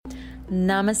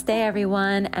Namaste,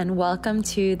 everyone, and welcome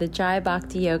to the Jai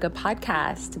Bhakti Yoga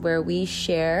podcast, where we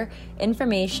share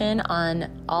information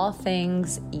on all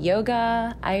things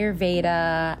yoga,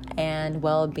 Ayurveda, and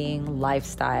well-being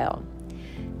lifestyle.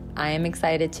 I am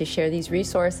excited to share these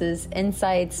resources,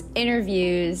 insights,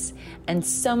 interviews, and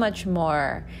so much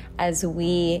more as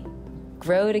we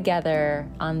grow together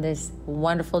on this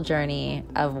wonderful journey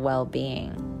of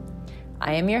well-being.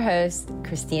 I am your host,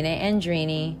 Christina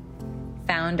Andrini,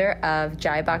 founder of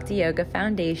Jai Bhakti Yoga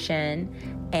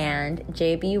Foundation and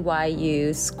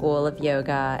JBYU School of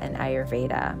Yoga and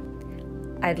Ayurveda.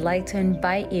 I'd like to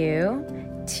invite you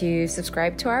to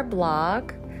subscribe to our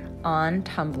blog on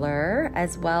Tumblr,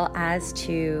 as well as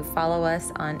to follow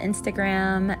us on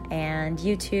Instagram and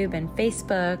YouTube and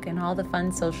Facebook and all the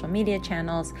fun social media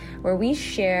channels where we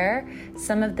share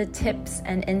some of the tips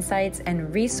and insights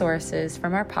and resources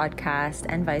from our podcast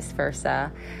and vice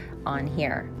versa on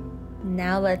here.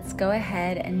 Now let's go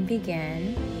ahead and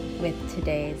begin with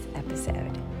today's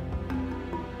episode.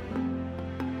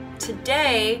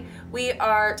 Today, we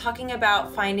are talking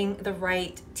about finding the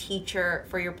right teacher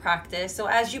for your practice. So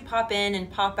as you pop in and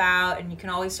pop out, and you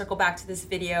can always circle back to this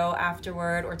video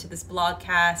afterward or to this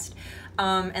blogcast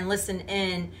and listen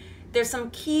in, there's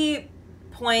some key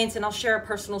points, and I'll share a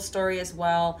personal story as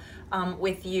well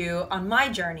with you on my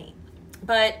journey.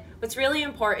 But what's really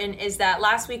important is that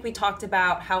last week we talked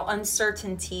about how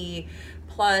uncertainty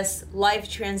plus life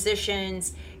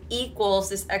transitions equals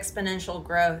this exponential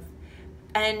growth.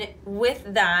 And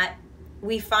with that,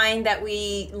 we find that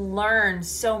we learn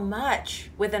so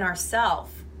much within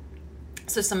ourselves.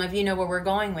 So some of you know where we're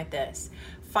going with this.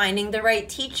 Finding the right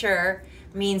teacher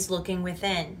means looking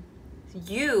within.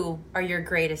 You are your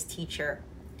greatest teacher.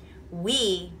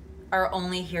 We are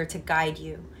only here to guide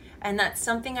you. And that's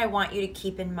something I want you to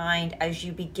keep in mind as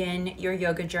you begin your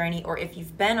yoga journey, or if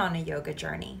you've been on a yoga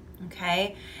journey,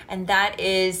 okay? And that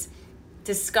is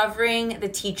discovering the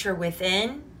teacher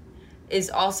within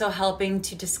is also helping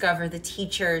to discover the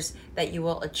teachers that you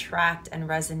will attract and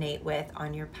resonate with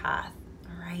on your path,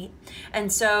 all right?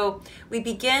 And so we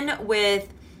begin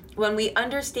with, when we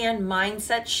understand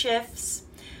mindset shifts,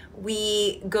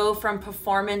 we go from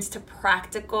performance to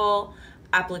practical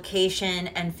application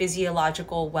and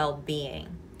physiological well-being.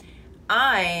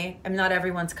 I am not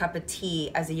everyone's cup of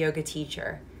tea as a yoga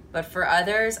teacher, but for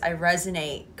others, I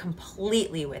resonate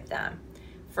completely with them.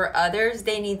 For others,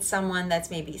 they need someone that's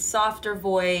maybe softer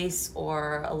voice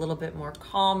or a little bit more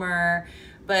calmer.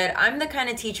 But I'm the kind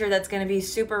of teacher that's going to be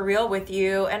super real with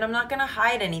you, and I'm not going to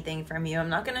hide anything from you. I'm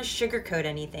not going to sugarcoat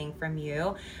anything from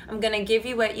you. I'm going to give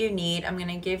you what you need. I'm going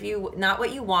to give you not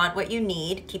what you want, what you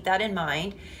need. Keep that in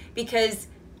mind, because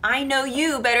I know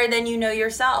you better than you know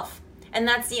yourself. And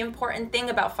that's the important thing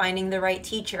about finding the right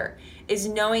teacher, is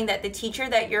knowing that the teacher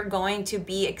that you're going to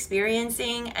be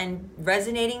experiencing and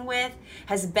resonating with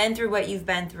has been through what you've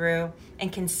been through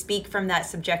and can speak from that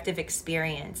subjective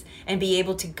experience and be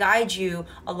able to guide you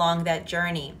along that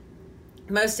journey.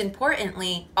 Most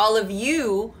importantly, all of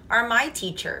you are my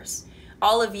teachers.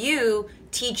 All of you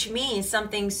teach me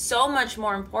something so much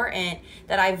more important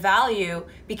that I value,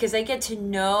 because I get to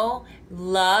know,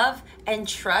 love, and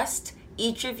trust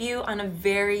each of you on a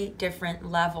very different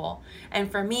level.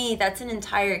 And for me, that's an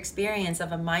entire experience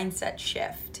of a mindset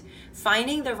shift.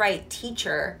 Finding the right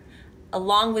teacher,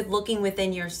 along with looking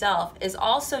within yourself, is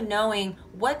also knowing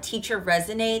what teacher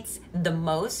resonates the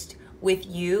most with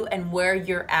you and where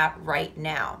you're at right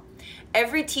now.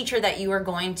 Every teacher that you are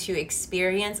going to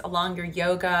experience along your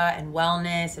yoga and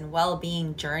wellness and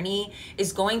well-being journey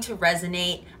is going to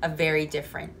resonate a very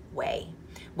different way.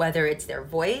 Whether it's their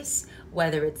voice,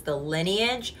 whether it's the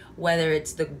lineage, whether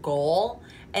it's the goal,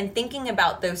 and thinking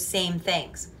about those same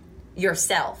things.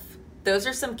 Yourself. Those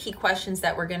are some key questions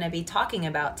that we're going to be talking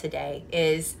about today.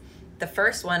 Is the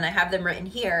first one, I have them written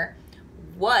here.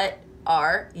 What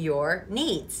are your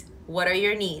needs? What are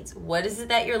your needs? What is it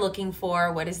that you're looking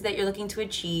for? What is it that you're looking to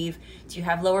achieve? Do you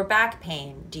have lower back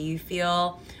pain? Do you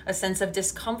feel a sense of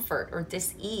discomfort or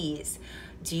dis-ease?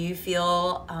 Do you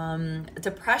feel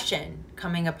depression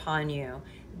coming upon you?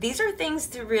 These are things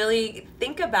to really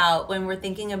think about when we're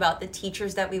thinking about the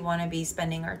teachers that we want to be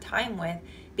spending our time with,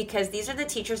 because these are the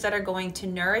teachers that are going to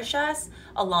nourish us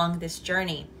along this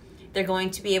journey. They're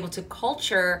going to be able to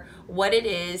culture what it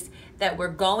is that we're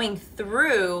going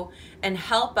through and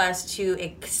help us to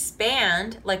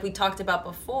expand, like we talked about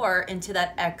before, into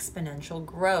that exponential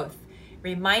growth,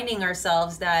 reminding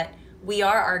ourselves that we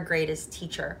are our greatest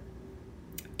teacher.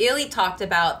 Ili talked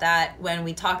about that when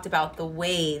we talked about the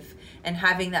wave and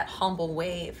having that humble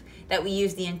wave, that we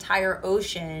use the entire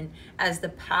ocean as the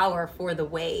power for the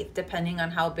wave. Depending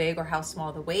on how big or how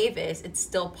small the wave is, it's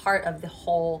still part of the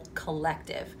whole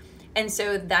collective. And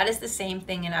so that is the same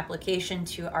thing in application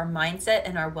to our mindset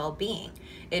and our well-being.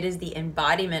 It is the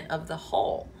embodiment of the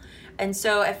whole. And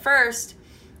so at first,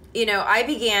 I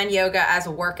began yoga as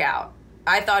a workout.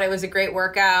 I thought it was a great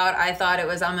workout. I thought it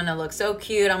was, I'm going to look so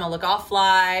cute. I'm going to look all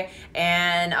fly,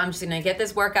 and I'm just going to get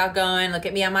this workout going. Look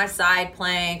at me on my side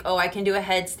plank. Oh, I can do a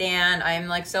headstand. I'm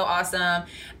like so awesome.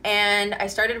 And I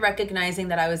started recognizing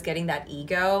that I was getting that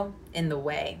ego in the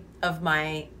way of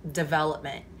my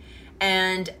development.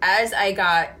 And as I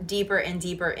got deeper and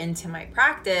deeper into my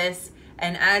practice,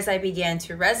 and as I began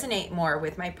to resonate more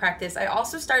with my practice, I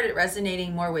also started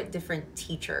resonating more with different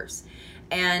teachers.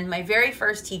 And my very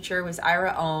first teacher was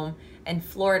Ira Ohm in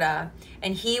Florida.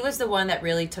 And he was the one that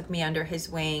really took me under his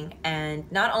wing and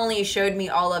not only showed me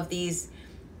all of these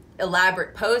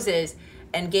elaborate poses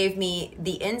and gave me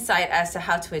the insight as to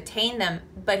how to attain them,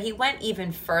 but he went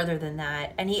even further than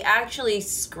that. And he actually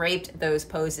scraped those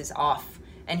poses off.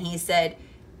 And he said,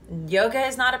 yoga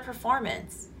is not a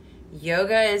performance.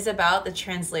 Yoga is about the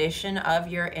translation of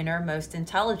your innermost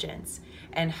intelligence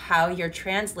and how you're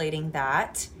translating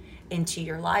that into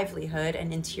your livelihood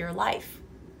and into your life.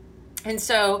 And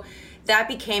so that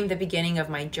became the beginning of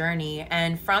my journey.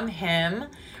 And from him,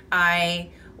 I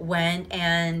went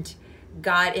and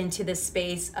got into the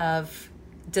space of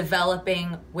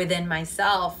developing within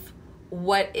myself,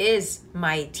 what is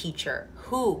my teacher?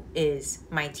 Who is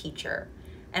my teacher?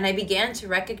 And I began to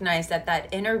recognize that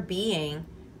that inner being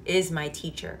is my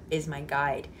teacher, is my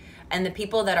guide. And the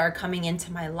people that are coming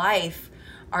into my life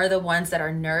are the ones that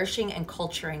are nourishing and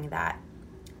culturing that.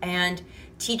 And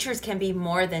teachers can be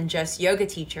more than just yoga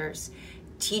teachers.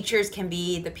 Teachers can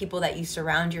be the people that you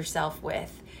surround yourself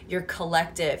with, your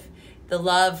collective, the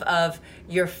love of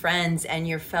your friends and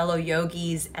your fellow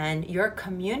yogis and your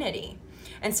community.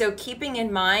 And so keeping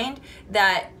in mind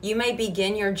that you may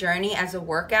begin your journey as a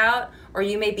workout, or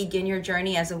you may begin your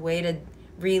journey as a way to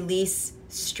release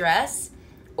stress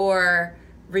or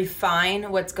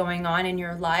refine what's going on in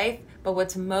your life. But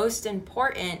what's most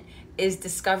important is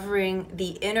discovering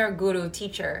the inner guru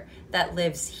teacher that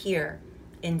lives here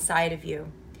inside of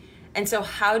you. And so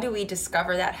how do we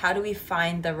discover that? How do we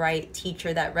find the right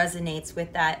teacher that resonates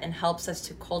with that and helps us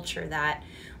to culture that?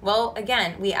 Well,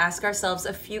 again, we ask ourselves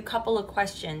a couple of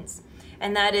questions.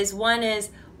 And that is, one is,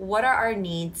 what are our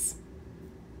needs?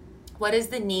 What is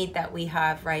the need that we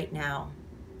have right now?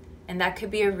 And that could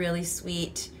be a really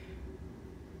sweet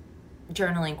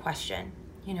journaling question.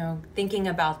 Thinking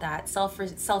about that,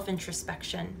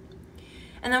 self-introspection.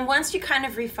 And then once you kind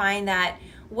of refine that,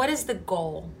 what is the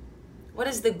goal? What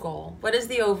is the goal? What is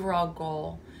the overall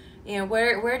goal?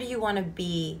 Where do you want to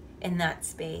be in that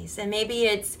space? And maybe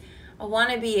it's, I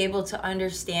want to be able to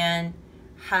understand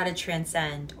how to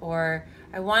transcend, or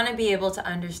I want to be able to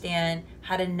understand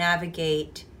how to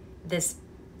navigate this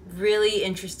really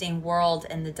interesting world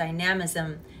and the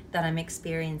dynamism that I'm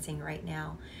experiencing right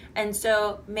now. And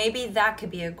so maybe that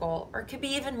could be a goal, or it could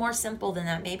be even more simple than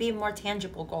that, maybe a more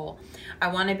tangible goal. I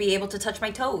want to be able to touch my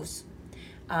toes.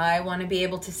 I want to be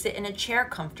able to sit in a chair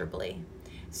comfortably.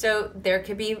 So there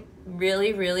could be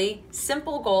really, really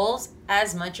simple goals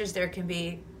as much as there can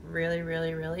be really,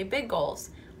 really, really big goals.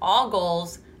 All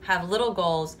goals have little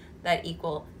goals that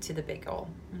equal to the big goal,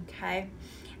 okay?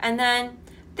 And then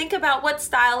think about, what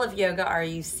style of yoga are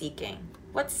you seeking?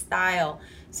 What style?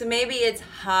 So maybe it's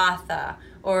hatha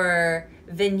or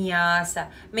vinyasa.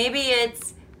 Maybe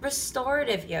it's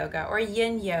restorative yoga or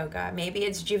yin yoga. Maybe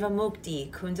it's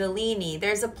jivamukti, kundalini.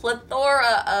 There's a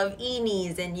plethora of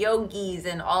inis and yogis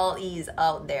and all ease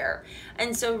out there.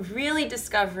 And so really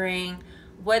discovering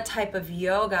what type of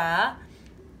yoga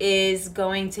is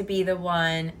going to be the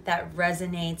one that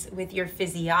resonates with your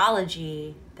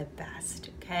physiology the best,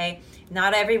 okay?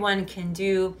 Not everyone can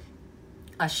do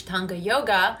Ashtanga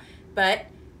yoga, but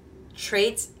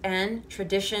traits and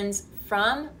traditions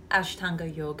from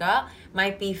Ashtanga yoga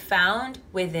might be found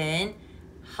within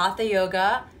Hatha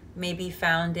yoga, may be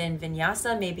found in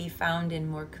Vinyasa, may be found in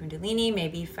more Kundalini, may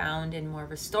be found in more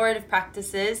restorative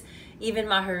practices, even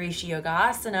Maharishi Yoga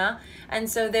Asana. And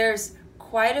so there's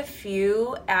quite a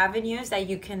few avenues that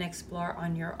you can explore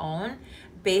on your own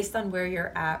based on where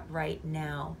you're at right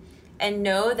now. And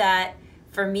know that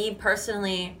for me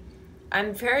personally,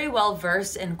 I'm very well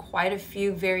versed in quite a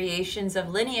few variations of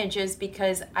lineages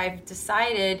because I've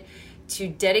decided to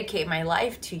dedicate my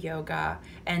life to yoga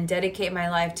and dedicate my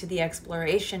life to the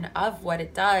exploration of what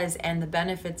it does and the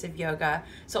benefits of yoga.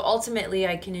 So ultimately,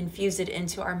 I can infuse it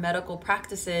into our medical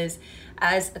practices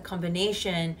as a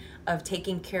combination of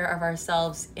taking care of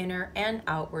ourselves inner and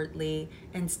outwardly,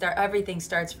 and everything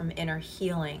starts from inner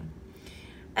healing.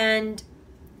 And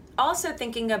also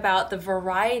thinking about the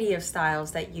variety of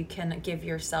styles that you can give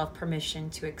yourself permission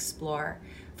to explore.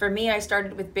 For me, I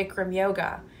started with Bikram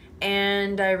yoga,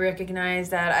 and I recognize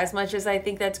that as much as I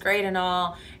think that's great and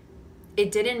all,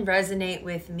 it didn't resonate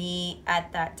with me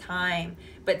at that time,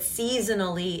 but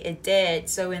seasonally it did.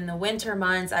 So in the winter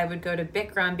months, I would go to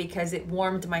Bikram because it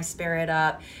warmed my spirit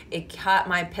up. It kept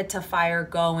my pitta fire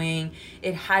going.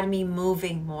 It had me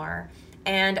moving more.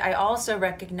 And I also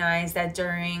recognized that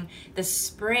during the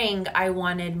spring, I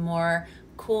wanted more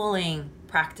cooling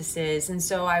practices. And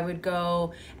so I would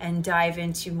go and dive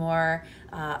into more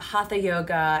hatha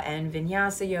yoga and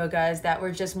vinyasa yogas that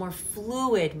were just more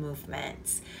fluid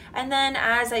movements. And then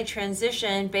as I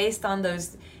transitioned, based on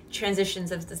those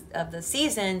transitions of the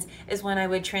seasons, is when I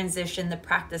would transition the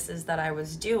practices that I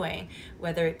was doing,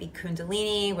 whether it be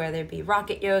Kundalini, whether it be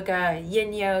rocket yoga,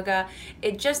 yin yoga.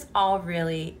 It just all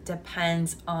really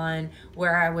depends on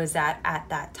where I was at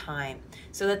that time.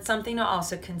 So that's something to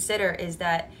also consider, is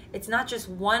that it's not just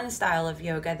one style of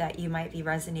yoga that you might be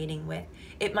resonating with.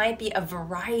 It might be a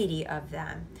variety of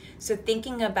them. So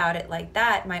thinking about it like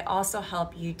that might also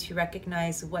help you to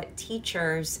recognize what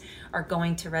teachers are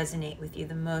going to resonate with you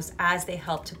the most as they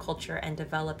help to culture and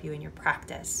develop you in your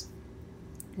practice.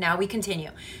 Now we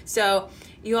continue. So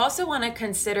you also want to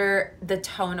consider the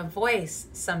tone of voice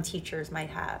some teachers might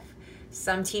have.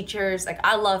 Some teachers, like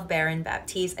I love Baron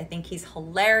Baptiste. I think he's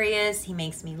hilarious. He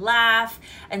makes me laugh.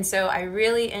 And so I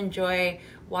really enjoy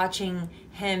watching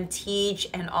him teach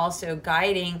and also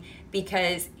guiding,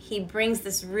 because he brings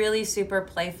this really super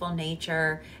playful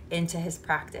nature into his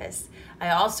practice.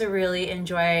 I also really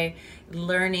enjoy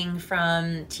learning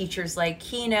from teachers like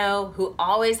Kino, who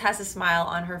always has a smile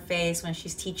on her face when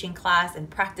she's teaching class and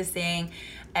practicing.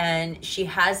 And she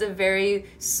has a very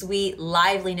sweet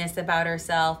liveliness about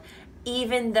herself,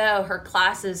 even though her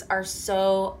classes are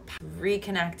so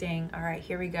reconnecting. All right,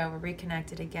 here we go. We're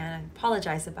reconnected again. I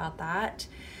apologize about that.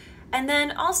 And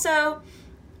then also,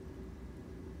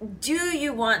 do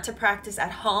you want to practice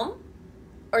at home,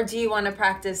 or do you want to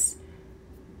practice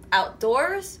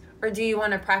outdoors, or do you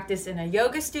want to practice in a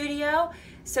yoga studio?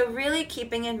 So really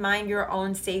keeping in mind your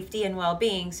own safety and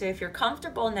well-being. So if you're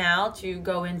comfortable now to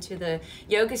go into the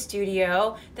yoga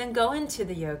studio, then go into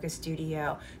the yoga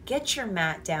studio. Get your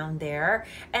mat down there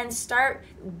and start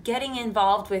getting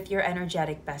involved with your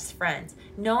energetic best friends.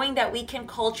 Knowing that we can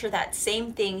culture that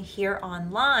same thing here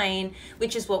online,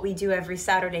 which is what we do every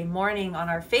Saturday morning on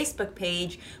our Facebook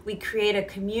page. We create a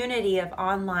community of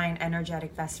online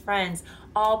energetic best friends,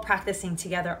 all practicing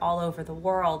together all over the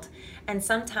world. And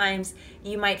sometimes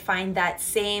you might find that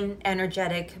same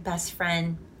energetic best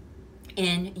friend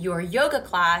in your yoga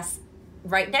class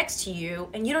right next to you,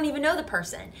 and you don't even know the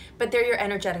person, but they're your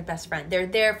energetic best friend. They're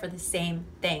there for the same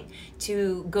thing,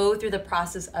 to go through the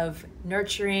process of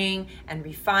nurturing and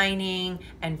refining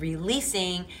and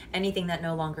releasing anything that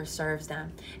no longer serves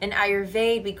them. In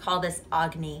Ayurveda, we call this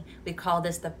Agni. We call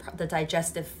this the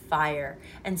digestive fire.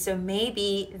 And so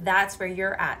maybe that's where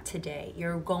you're at today.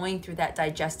 You're going through that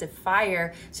digestive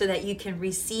fire so that you can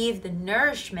receive the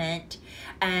nourishment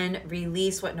and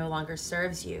release what no longer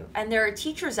serves you. And there are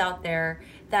teachers out there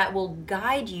that will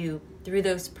guide you through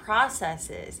those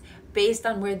processes based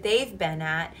on where they've been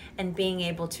at and being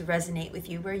able to resonate with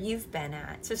you where you've been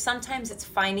at. So sometimes it's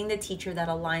finding the teacher that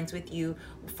aligns with you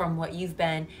from what you've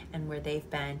been and where they've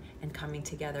been, and coming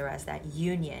together as that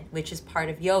union, which is part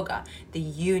of yoga, the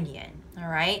union, all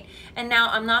right? And now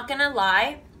I'm not gonna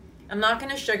lie, I'm not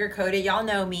gonna sugarcoat it, y'all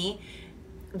know me.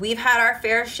 We've had our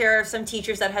fair share of some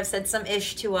teachers that have said some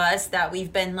ish to us that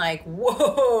we've been like,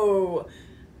 whoa,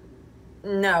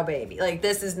 no baby, like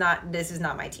this is not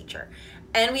my teacher.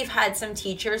 And we've had some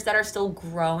teachers that are still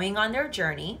growing on their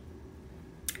journey,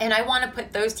 and I want to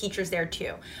put those teachers there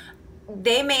too.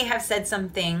 They may have said some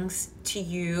things to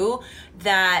you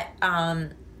that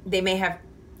they may have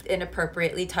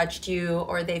inappropriately touched you,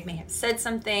 or they may have said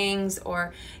some things,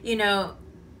 or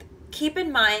keep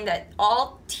in mind that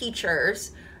all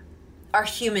teachers are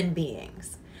human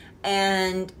beings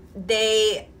and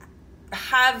they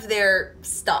have their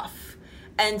stuff.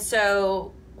 And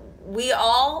so we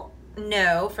all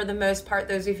know, for the most part,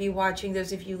 those of you watching,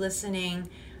 those of you listening,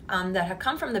 that have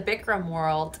come from the Bikram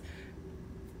world,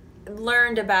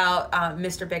 learned about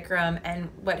Mr. Bikram and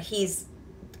what he's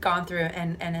gone through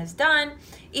and has done.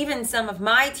 Even some of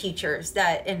my teachers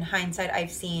that in hindsight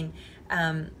I've seen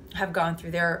have gone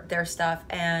through their stuff.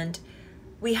 And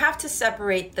we have to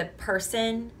separate the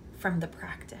person from the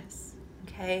practice,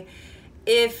 okay?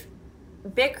 If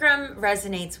Bikram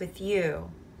resonates with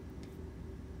you,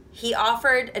 he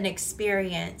offered an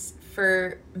experience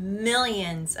for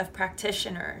millions of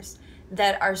practitioners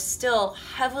that are still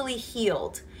heavily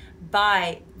healed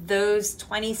by those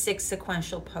 26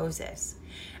 sequential poses.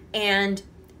 And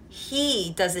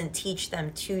he doesn't teach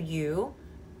them to you.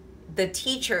 The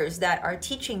teachers that are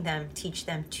teaching them teach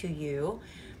them to you.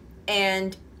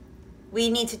 And we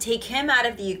need to take him out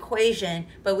of the equation,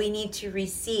 but we need to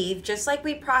receive, just like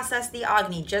we process the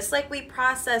Agni, just like we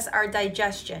process our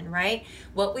digestion, right?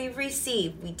 What we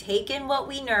receive, we take in what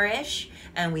we nourish,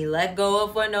 and we let go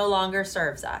of what no longer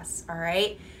serves us, all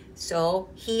right? So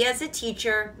he as a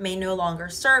teacher may no longer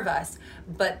serve us,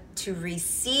 but to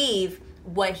receive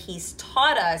what he's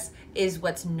taught us is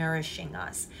what's nourishing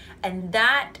us. And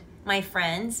that, my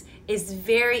friends, is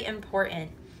very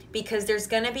important, because there's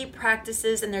going to be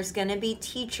practices and there's going to be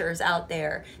teachers out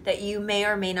there that you may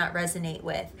or may not resonate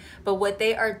with. But what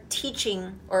they are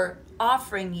teaching or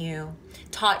offering you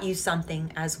taught you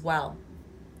something as well.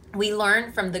 We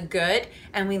learn from the good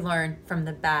and we learn from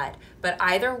the bad. But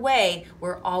either way,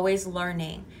 we're always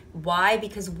learning. Why?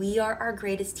 Because we are our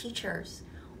greatest teachers.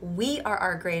 We are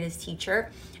our greatest teacher,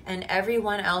 and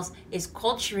everyone else is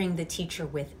culturing the teacher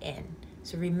within.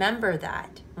 So remember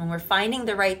that when we're finding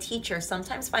the right teacher,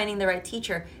 sometimes finding the right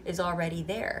teacher is already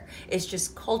there. It's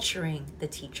just culturing the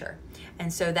teacher.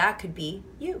 And so that could be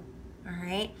you. All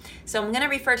right. So I'm going to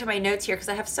refer to my notes here because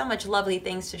I have so much lovely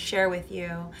things to share with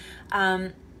you.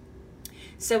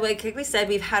 So like we said,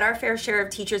 we've had our fair share of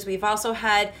teachers. We've also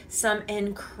had some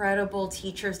incredible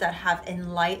teachers that have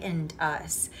enlightened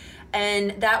us.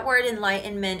 And that word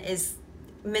enlightenment is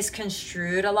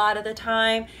misconstrued a lot of the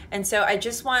time. And so I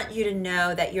just want you to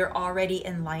know that you're already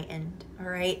enlightened. All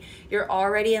right. You're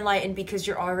already enlightened because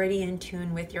you're already in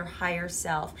tune with your higher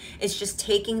self. It's just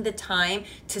taking the time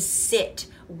to sit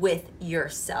with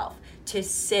yourself, to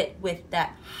sit with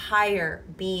that higher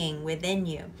being within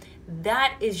you.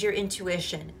 That is your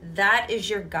intuition. That is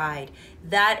your guide.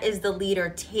 That is the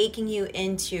leader taking you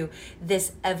into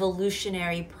this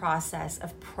evolutionary process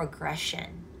of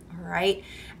progression. All right.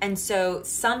 And so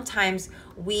sometimes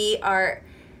we are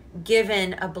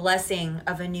given a blessing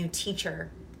of a new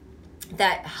teacher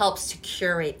that helps to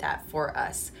curate that for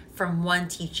us, from one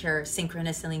teacher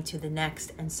synchronously to the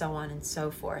next, and so on and so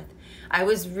forth. I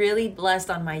was really blessed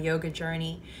on my yoga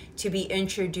journey to be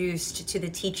introduced to the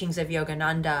teachings of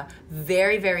Yogananda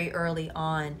very, very early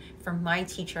on from my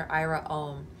teacher, Ira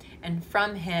Om. And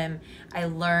from him, I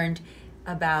learned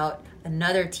about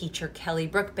another teacher, Kelly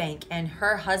Brookbank, and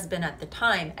her husband at the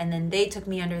time. And then they took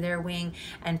me under their wing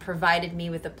and provided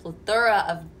me with a plethora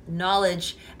of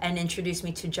knowledge and introduced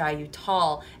me to Jai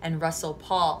Uttal and Russell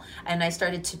Paul. And I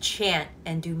started to chant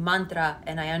and do mantra,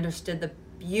 and I understood the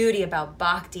beauty about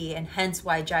bhakti, and hence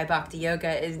why Jai Bhakti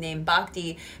Yoga is named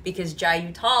Bhakti, because Jai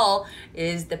Uttal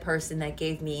is the person that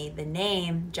gave me the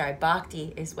name. Jai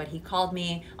Bhakti is what he called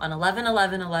me on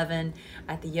 11/11/11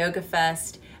 at the Yoga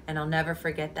Fest. And I'll never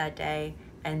forget that day.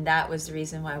 And that was the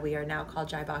reason why we are now called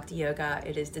Jai Bhakti Yoga.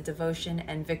 It is the devotion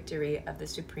and victory of the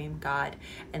Supreme God.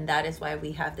 And that is why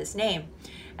we have this name.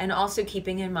 And also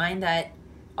keeping in mind that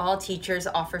all teachers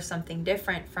offer something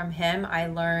different. From him, I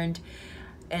learned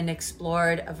and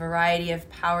explored a variety of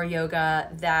power yoga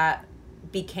that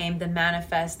became the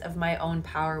manifest of my own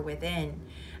power within.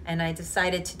 And I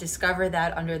decided to discover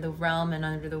that under the realm and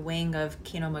under the wing of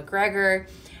Kino McGregor,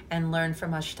 and learn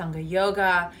from Ashtanga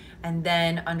Yoga, and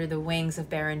then under the wings of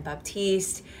Baron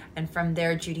Baptiste, and from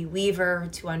there Judy Weaver,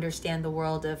 to understand the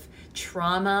world of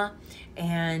trauma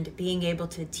and being able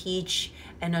to teach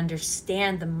and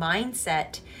understand the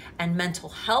mindset and mental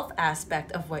health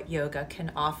aspect of what yoga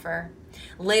can offer.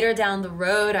 Later down the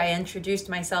road, I introduced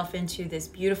myself into this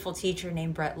beautiful teacher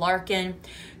named Brett Larkin,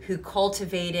 who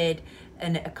cultivated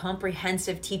a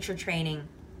comprehensive teacher training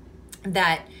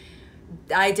that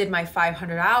I did my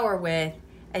 500-hour with,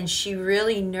 and she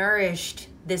really nourished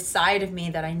this side of me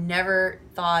that I never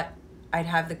thought I'd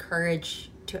have the courage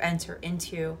to enter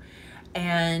into.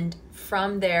 And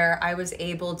from there, I was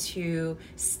able to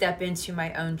step into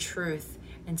my own truth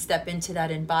and step into that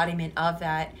embodiment of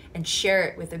that and share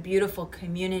it with a beautiful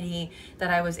community that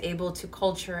I was able to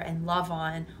culture and love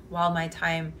on while my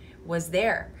time was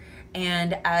there.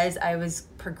 And as I was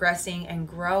progressing and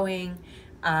growing,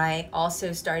 I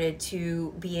also started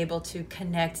to be able to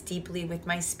connect deeply with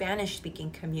my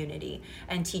Spanish-speaking community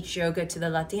and teach yoga to the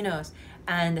Latinos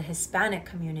and the Hispanic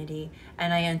community.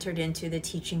 And I entered into the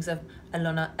teachings of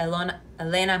Elena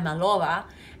Malova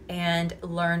and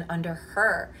learn under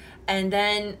her. And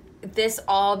then this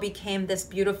all became this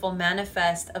beautiful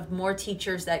manifest of more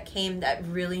teachers that came that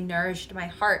really nourished my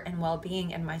heart and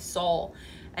well-being and my soul.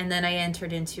 And then I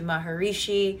entered into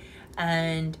Maharishi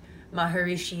and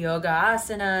Maharishi Yoga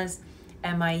Asanas,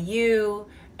 MIU,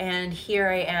 and here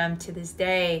I am to this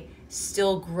day,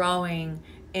 still growing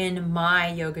in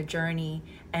my yoga journey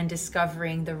and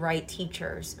discovering the right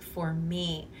teachers for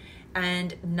me.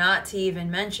 And not to even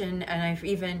mention, and I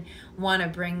even want to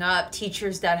bring up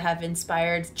teachers that have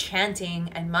inspired chanting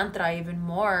and mantra even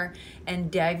more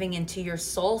and diving into your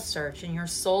soul search and your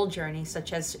soul journey,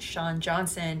 such as Sean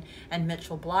Johnson and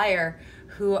Mitchell Blyer,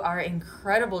 who are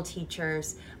incredible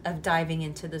teachers of diving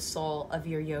into the soul of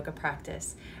your yoga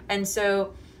practice. And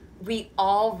so we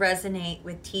all resonate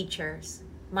with teachers.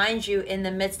 Mind you, in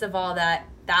the midst of all that,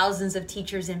 thousands of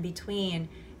teachers in between,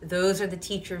 those are the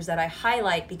teachers that I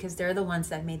highlight because they're the ones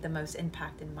that made the most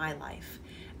impact in my life.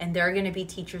 And they're going to be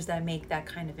teachers that make that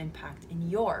kind of impact in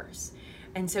yours.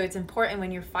 And so it's important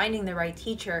when you're finding the right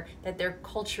teacher that they're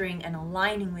culturing and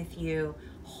aligning with you,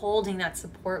 holding that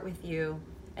support with you,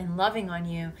 and loving on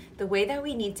you the way that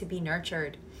we need to be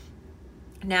nurtured.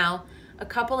 Now, a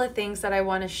couple of things that I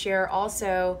want to share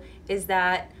also is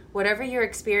that whatever your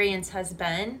experience has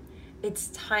been, it's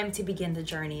time to begin the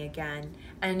journey again.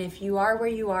 And if you are where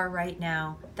you are right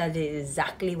now, that is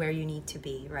exactly where you need to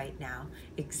be right now.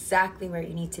 Exactly where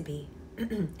you need to be.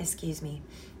 Excuse me.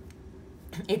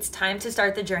 It's time to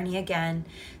start the journey again,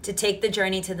 to take the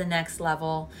journey to the next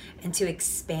level, and to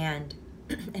expand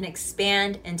and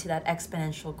expand into that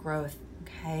exponential growth.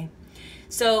 Okay.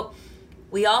 So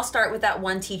we all start with that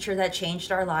one teacher that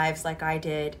changed our lives like I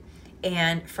did.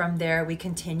 And from there, we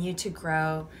continue to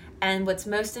grow. And what's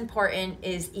most important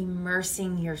is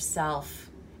immersing yourself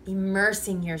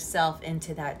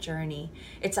into that journey.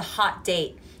 It's a hot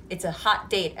date. It's a hot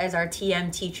date, as our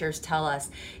TM teachers tell us.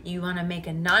 You want to make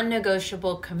a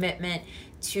non-negotiable commitment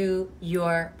to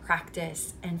your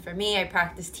practice. And for me, I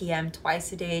practice TM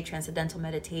twice a day, transcendental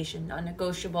meditation,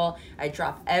 non-negotiable. I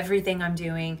drop everything I'm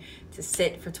doing to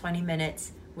sit for 20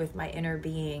 minutes with my inner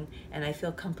being, and I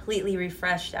feel completely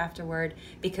refreshed afterward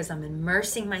because I'm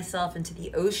immersing myself into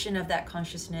the ocean of that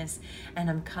consciousness, and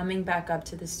I'm coming back up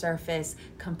to the surface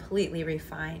completely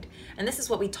refined. And this is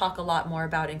what we talk a lot more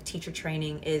about in teacher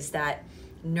training, is that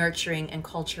nurturing and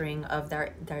culturing of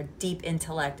their deep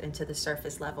intellect into the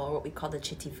surface level, or what we call the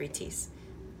chitti vrittis,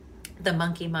 the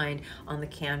monkey mind on the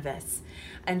canvas.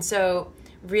 And so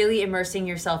really immersing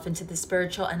yourself into the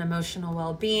spiritual and emotional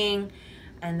well-being,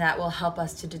 and that will help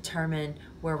us to determine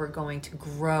where we're going to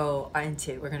grow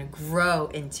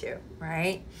into.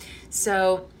 Right?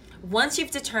 So once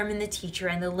you've determined the teacher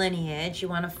and the lineage, you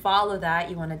want to follow that,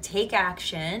 you want to take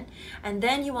action, and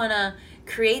then you want to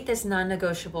create this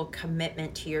non-negotiable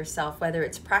commitment to yourself, whether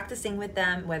it's practicing with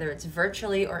them, whether it's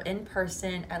virtually or in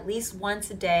person, at least once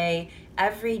a day,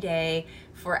 every day,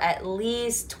 for at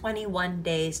least 21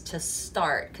 days to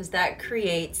start, because that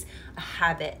creates a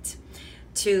habit.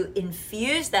 To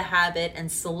infuse the habit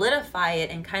and solidify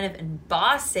it and kind of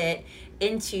emboss it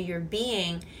into your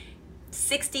being,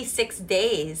 66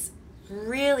 days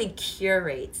really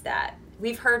curates that.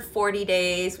 We've heard 40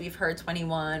 days, we've heard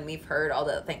 21, we've heard all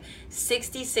the things.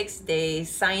 66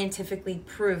 days, scientifically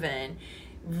proven,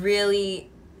 really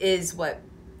is what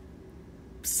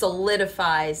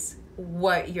solidifies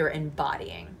what you're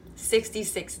embodying.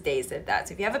 66 days of that.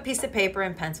 So if you have a piece of paper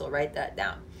and pencil, write that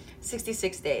down.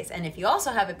 66 days. And if you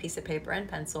also have a piece of paper and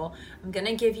pencil, I'm going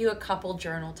to give you a couple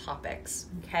journal topics,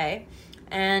 okay?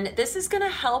 And this is going to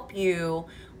help you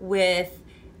with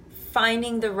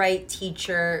finding the right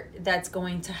teacher that's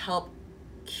going to help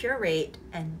curate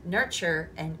and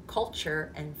nurture and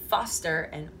culture and foster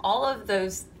and all of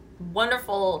those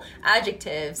wonderful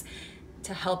adjectives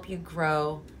to help you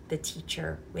grow the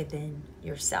teacher within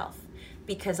yourself.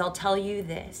 Because I'll tell you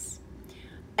this,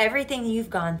 everything you've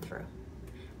gone through,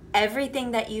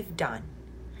 everything that you've done,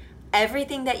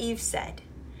 everything that you've said,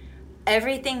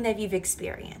 everything that you've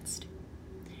experienced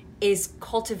is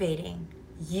cultivating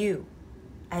you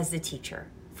as the teacher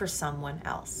for someone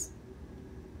else.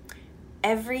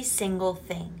 Every single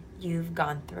thing you've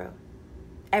gone through,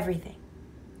 everything.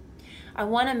 I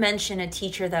want to mention a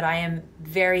teacher that I am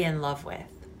very in love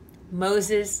with,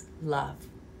 Moses Love.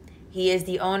 He is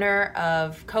the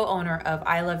co-owner of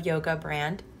I Love Yoga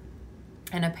brand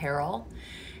and apparel.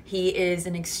 He is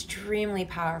an extremely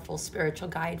powerful spiritual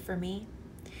guide for me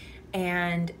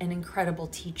and an incredible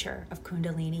teacher of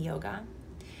Kundalini Yoga.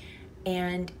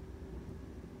 And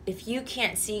if you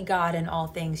can't see God in all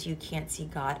things, you can't see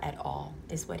God at all,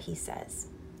 is what he says.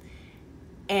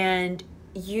 And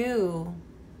you,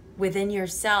 within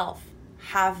yourself,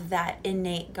 have that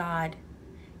innate God.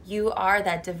 You are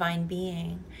that divine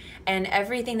being. And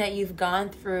everything that you've gone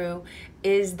through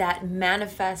is that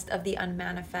manifest of the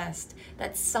unmanifest,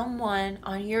 that someone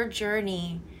on your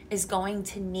journey is going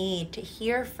to need to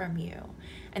hear from you.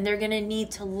 And they're going to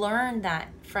need to learn that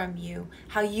from you,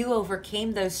 how you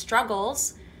overcame those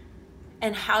struggles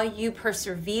and how you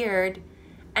persevered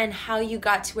and how you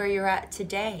got to where you're at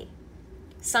today.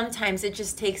 Sometimes it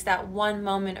just takes that one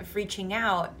moment of reaching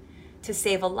out to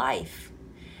save a life.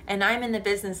 And I'm in the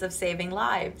business of saving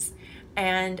lives.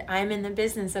 And I'm in the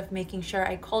business of making sure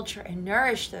I culture and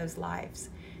nourish those lives,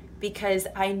 because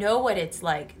I know what it's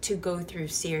like to go through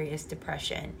serious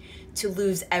depression, to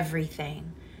lose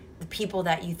everything. The people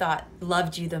that you thought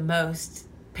loved you the most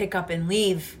pick up and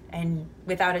leave, and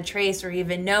without a trace or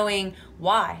even knowing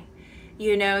why.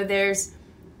 You know, there's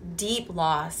deep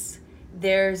loss,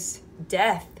 there's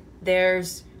death,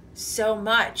 there's so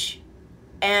much.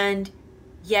 And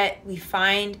yet we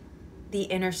find the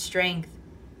inner strength,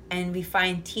 and we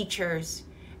find teachers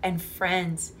and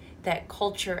friends that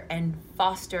culture and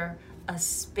foster a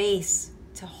space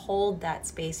to hold that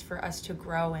space for us to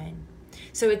grow in.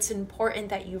 So it's important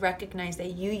that you recognize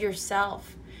that you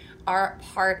yourself are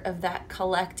part of that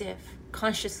collective,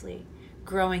 consciously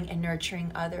growing and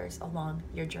nurturing others along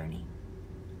your journey.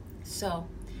 So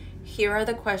here are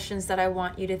the questions that I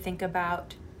want you to think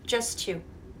about, just two,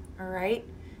 all right?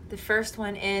 The first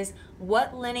one is,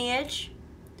 what lineage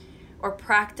or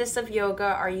practice of yoga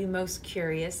are you most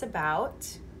curious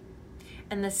about?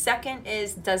 And the second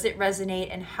is, does it resonate,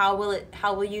 and how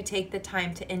will you take the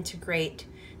time to integrate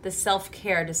the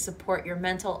self-care to support your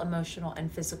mental, emotional,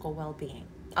 and physical well-being?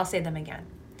 I'll say them again.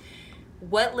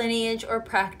 What lineage or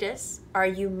practice are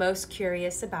you most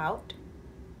curious about?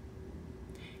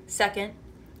 Second,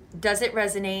 does it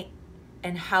resonate,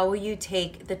 and how will you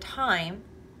take the time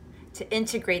to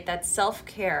integrate that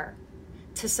self-care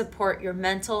to support your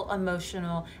mental,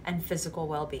 emotional, and physical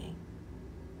well-being?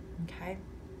 Okay?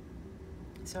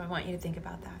 So I want you to think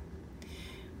about that.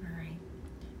 All right.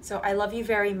 So I love you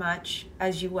very much,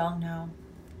 as you well know.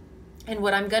 And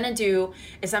what I'm going to do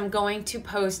is I'm going to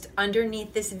post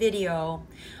underneath this video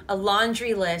a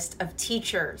laundry list of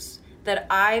teachers that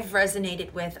I've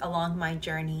resonated with along my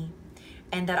journey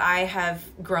and that I have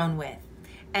grown with.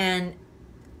 And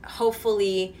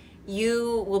hopefully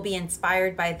you will be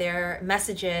inspired by their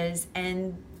messages,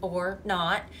 and or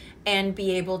not, and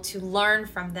be able to learn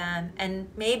from them, and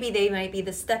maybe they might be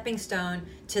the stepping stone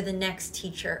to the next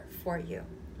teacher for you.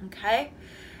 Okay?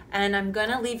 And I'm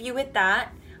gonna leave you with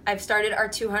that. I've started our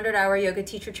 200-hour yoga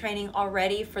teacher training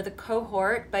already for the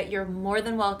cohort, but you're more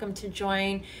than welcome to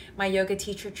join my yoga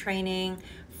teacher training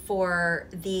for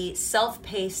the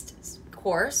self-paced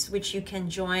course, which you can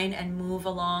join and move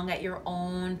along at your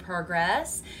own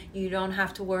progress. You don't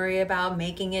have to worry about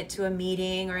making it to a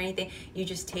meeting or anything. You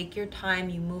just take your time,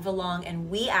 you move along, and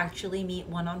we actually meet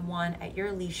one-on-one at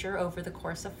your leisure over the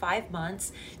course of 5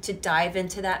 months to dive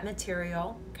into that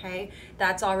material. Okay,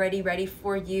 that's already ready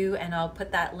for you, and I'll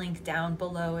put that link down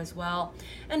below as well.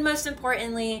 And most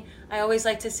importantly, I always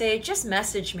like to say, just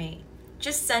message me.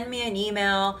 Just send me an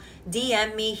email,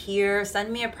 DM me here,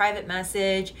 send me a private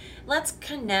message. Let's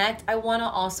connect. I want to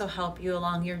also help you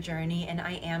along your journey, and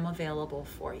I am available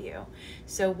for you.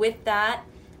 So with that,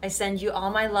 I send you all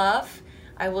my love.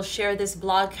 I will share this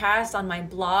blogcast on my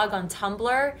blog on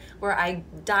Tumblr, where I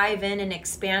dive in and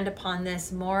expand upon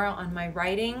this more on my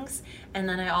writings. And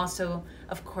then I also,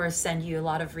 of course, send you a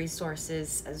lot of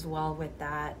resources as well with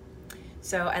that.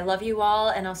 So I love you all,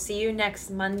 and I'll see you next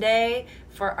Monday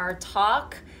for our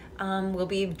talk. We'll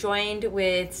be joined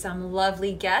with some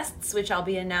lovely guests, which I'll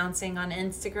be announcing on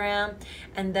Instagram,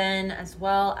 and then as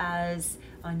well as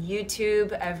on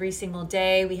YouTube every single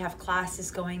day. We have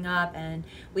classes going up, and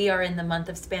we are in the month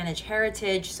of Spanish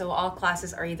Heritage, so all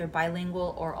classes are either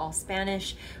bilingual or all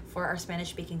Spanish for our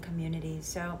Spanish-speaking community.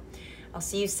 So I'll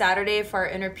see you Saturday for our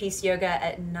Inner Peace Yoga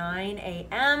at 9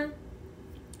 a.m.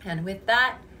 And with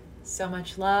that, so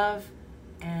much love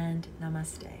and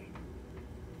namaste.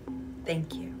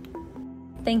 Thank you.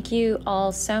 Thank you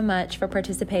all so much for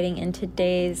participating in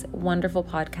today's wonderful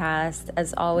podcast.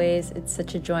 As always, it's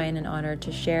such a joy and an honor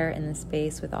to share in this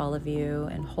space with all of you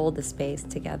and hold the space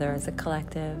together as a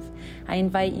collective. I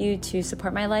invite you to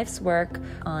support my life's work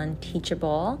on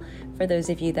Teachable. For those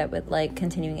of you that would like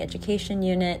continuing education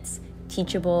units,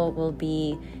 Teachable will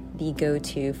be the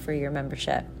go-to for your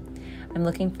membership. I'm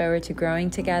looking forward to growing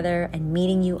together and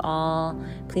meeting you all.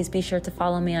 Please be sure to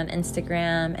follow me on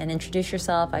Instagram and introduce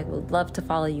yourself. I would love to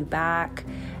follow you back,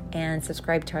 and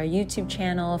subscribe to our YouTube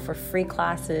channel for free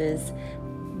classes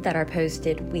that are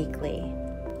posted weekly.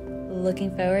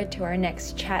 Looking forward to our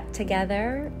next chat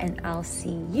together, and I'll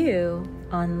see you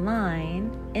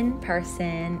online, in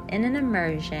person, in an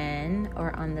immersion,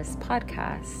 or on this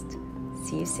podcast.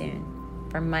 See you soon.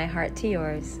 From my heart to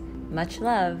yours, much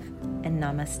love and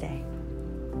namaste.